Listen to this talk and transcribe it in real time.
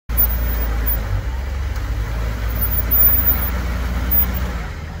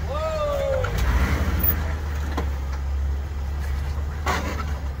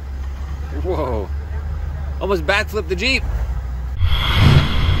Almost backflipped the Jeep.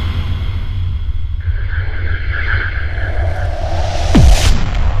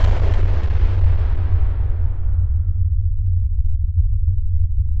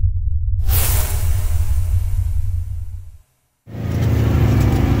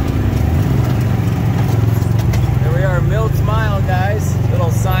 There we are, Milt's Mile, guys.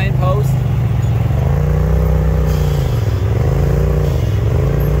 Little signpost.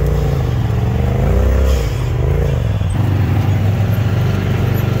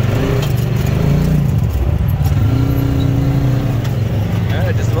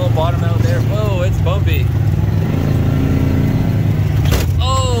 Bottom out there. Whoa, it's bumpy.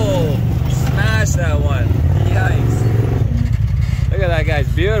 Oh, smash that one. Yikes. Look at that, guys.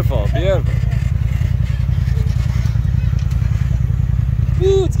 Beautiful, beautiful.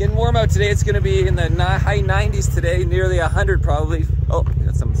 Woo, it's getting warm out today. It's going to be in the high 90s today, nearly 100 probably. Oh,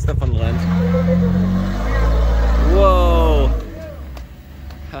 got some stuff on the lens. Whoa.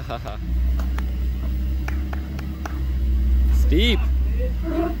 Hahaha. Steep.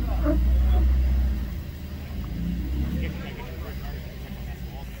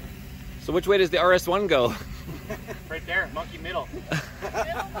 So which way does the RS1 go? Right there, monkey middle.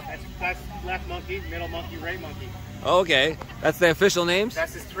 that's left monkey, middle monkey, right monkey. Okay, that's the official names?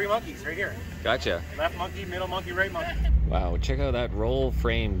 That's his 3 monkeys right here. Gotcha. Left monkey, middle monkey, right monkey. Wow, check out that roll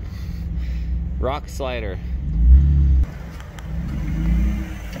frame rock slider.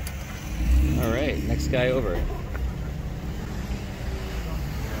 All right, next guy over.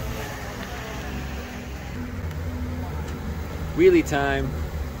 Wheelie time.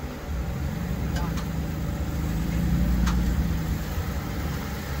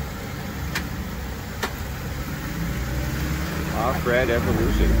 Off-red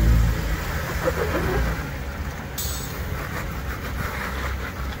evolution.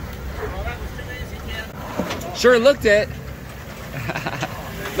 Well, that was too easy, Ken. Sure looked it.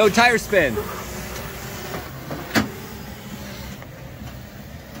 No tire spin.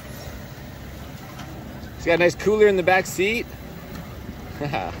 He's got a nice cooler in the back seat.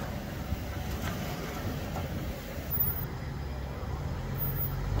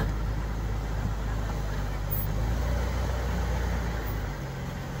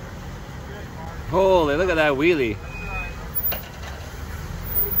 Holy, look at that wheelie.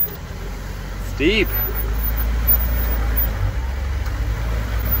 Steep.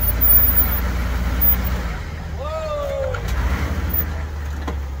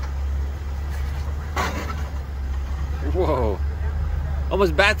 Whoa.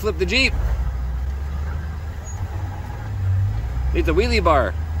 Almost backflipped the Jeep. Needs a wheelie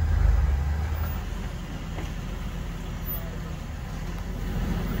bar.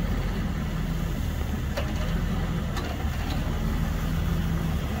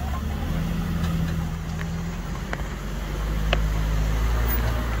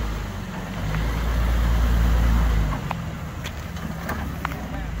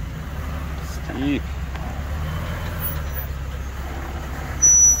 Steep.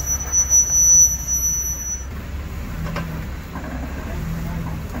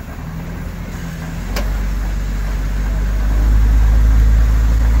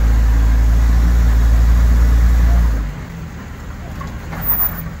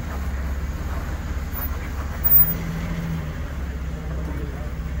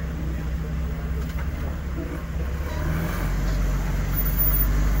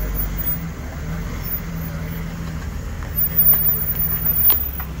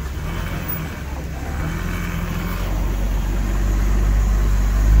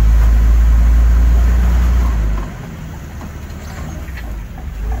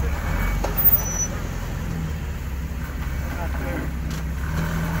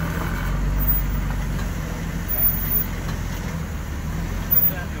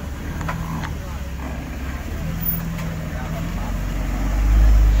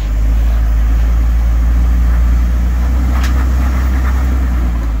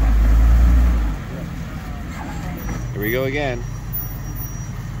 Here we go again.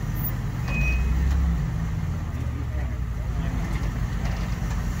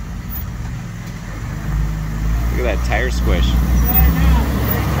 Look at that tire squish.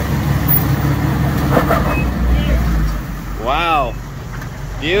 Wow.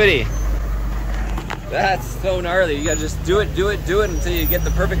 Beauty. That's so gnarly. You gotta just do it until you get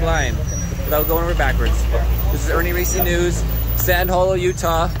the perfect line without going over backwards. This is Irnieracing News, Sand Hollow,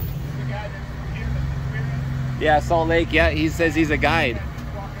 Utah. Yeah, Salt Lake. Yeah, he says he's a guide.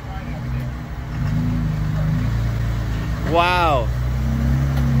 Wow.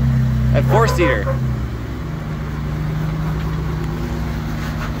 A 4-seater.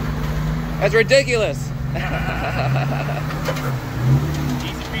 That's ridiculous.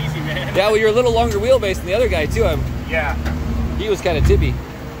 Easy peasy, man. Yeah, well, you're a little longer wheelbase than the other guy too. Yeah. He was kind of tippy.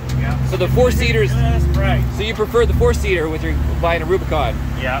 Yeah. So the 4-seaters. That's right. So you prefer the 4-seater with your buying a Rubicon?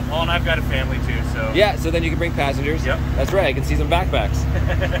 Yeah. Well, and I've got a family too, so. Yeah. So then you can bring passengers. Yep. That's right. I can see some backpacks.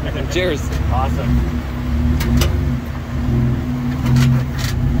 Cheers. Awesome.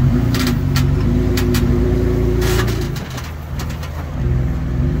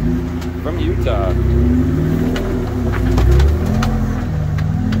 From Utah.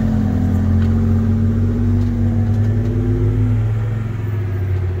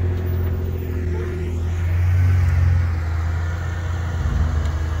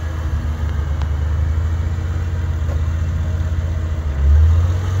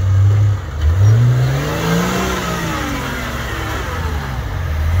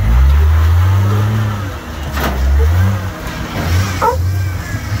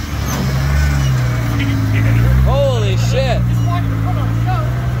 Holy shit!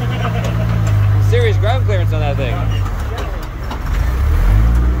 Serious ground clearance on that thing.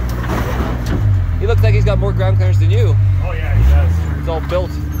 He looks like he's got more ground clearance than you. Oh yeah, he does. It's all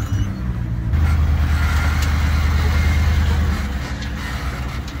built.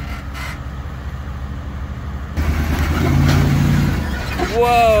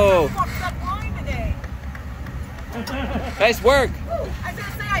 Whoa! Nice work. I was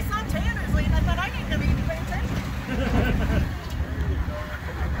going to say, I saw Tanner's lead, and I thought I didn't even pay attention.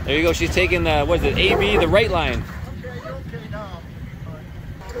 There you go. She's taking the, what is it, AB, the right line.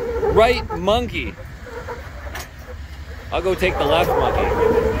 Right monkey. I'll go take the left monkey.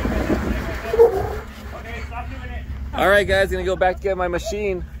 All right, guys, gonna go back to get my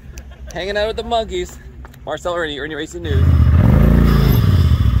machine. Hanging out with the monkeys. Marcel Irnie, Irnieracing News.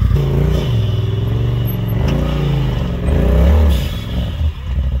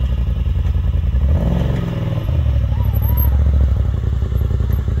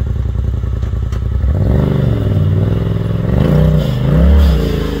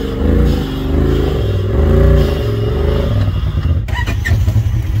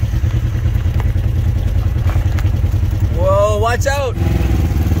 Watch out!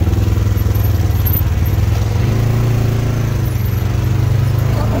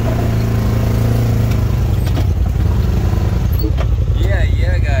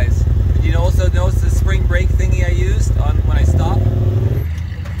 Yeah, guys. Did you also notice the spring brake thingy I used on when I stopped?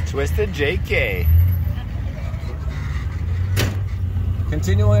 Twisted JK.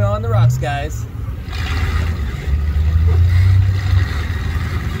 Continuing on the rocks, guys.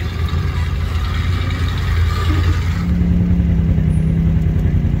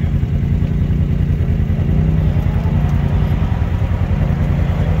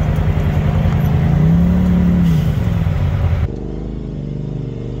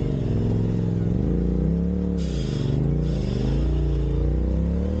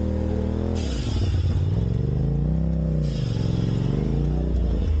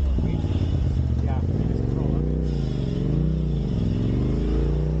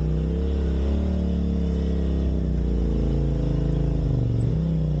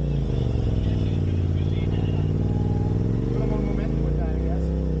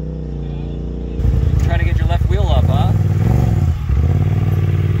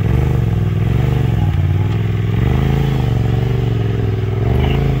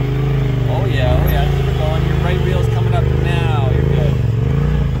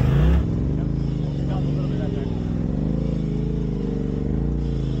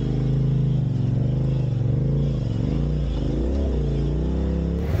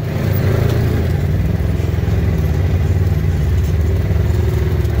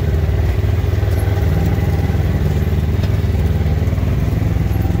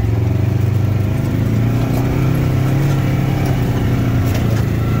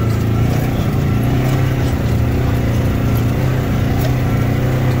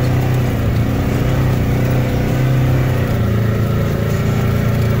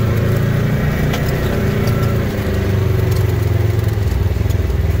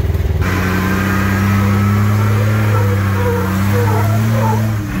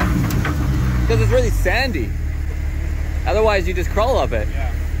 Sandy. Otherwise, you just crawl up it.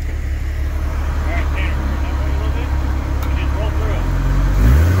 Yeah. All right, Tanner, that way a little bit. You just roll through it.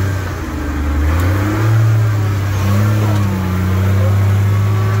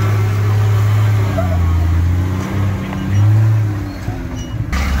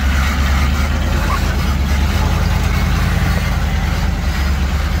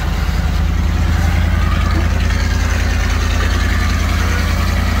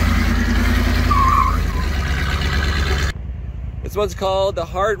 one's called the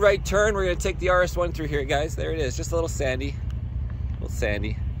hard right turn. We're gonna take the RS1 through here, guys. There it is, just a little sandy. A little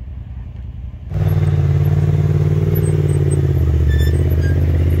sandy.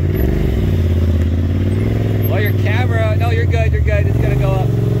 Oh, your camera, no, you're good, it's gonna go up.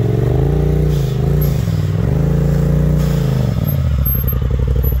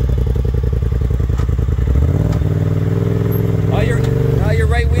 Oh, your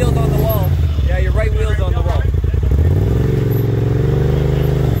right wheel's on the wall. Yeah, your right wheel's on the wall.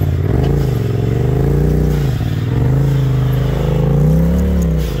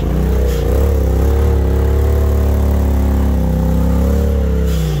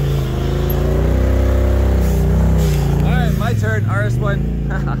 Alright, my turn, RS1.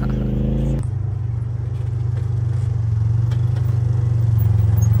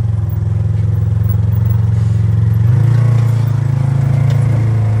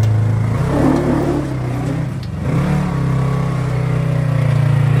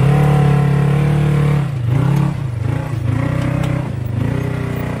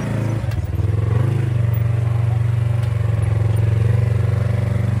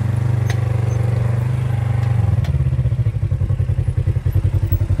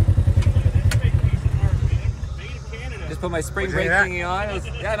 Put my spring brake thingy on. It was,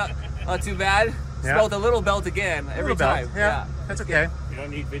 yeah, not too bad. Smelled a little belt again every time. Yeah, that's okay. You don't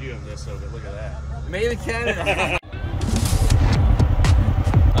need video of this, so look at that. Made in Canada.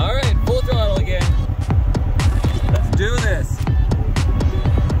 All right, full throttle again. Let's do this.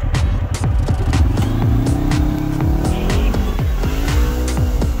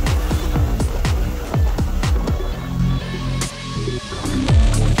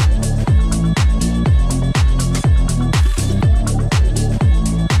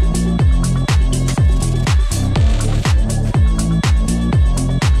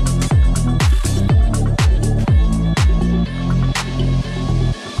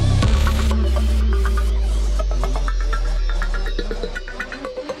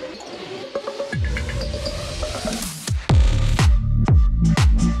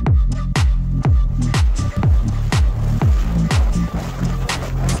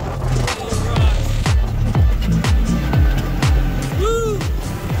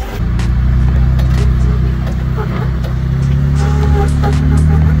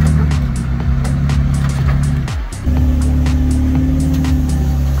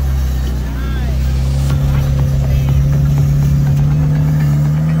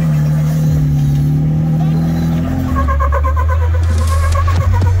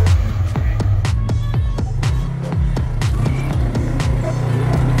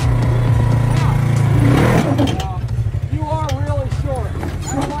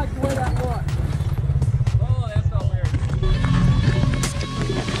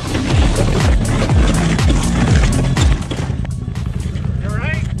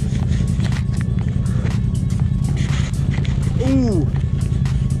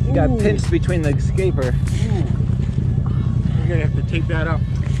 Got pinched between the escaper. Ooh. We're gonna have to tape that up.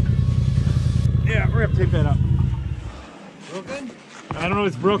 Yeah, we're gonna have to tape that up. Broken? I don't know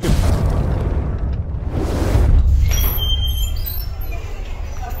if it's broken.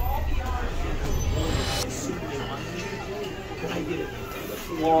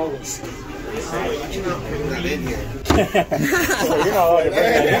 Flawless. You're not putting that in here. You're not allowed to bring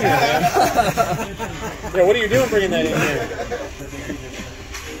that in here. Yeah, what are you doing bringing that in here?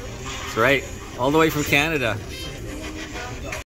 That's right, all the way from Canada.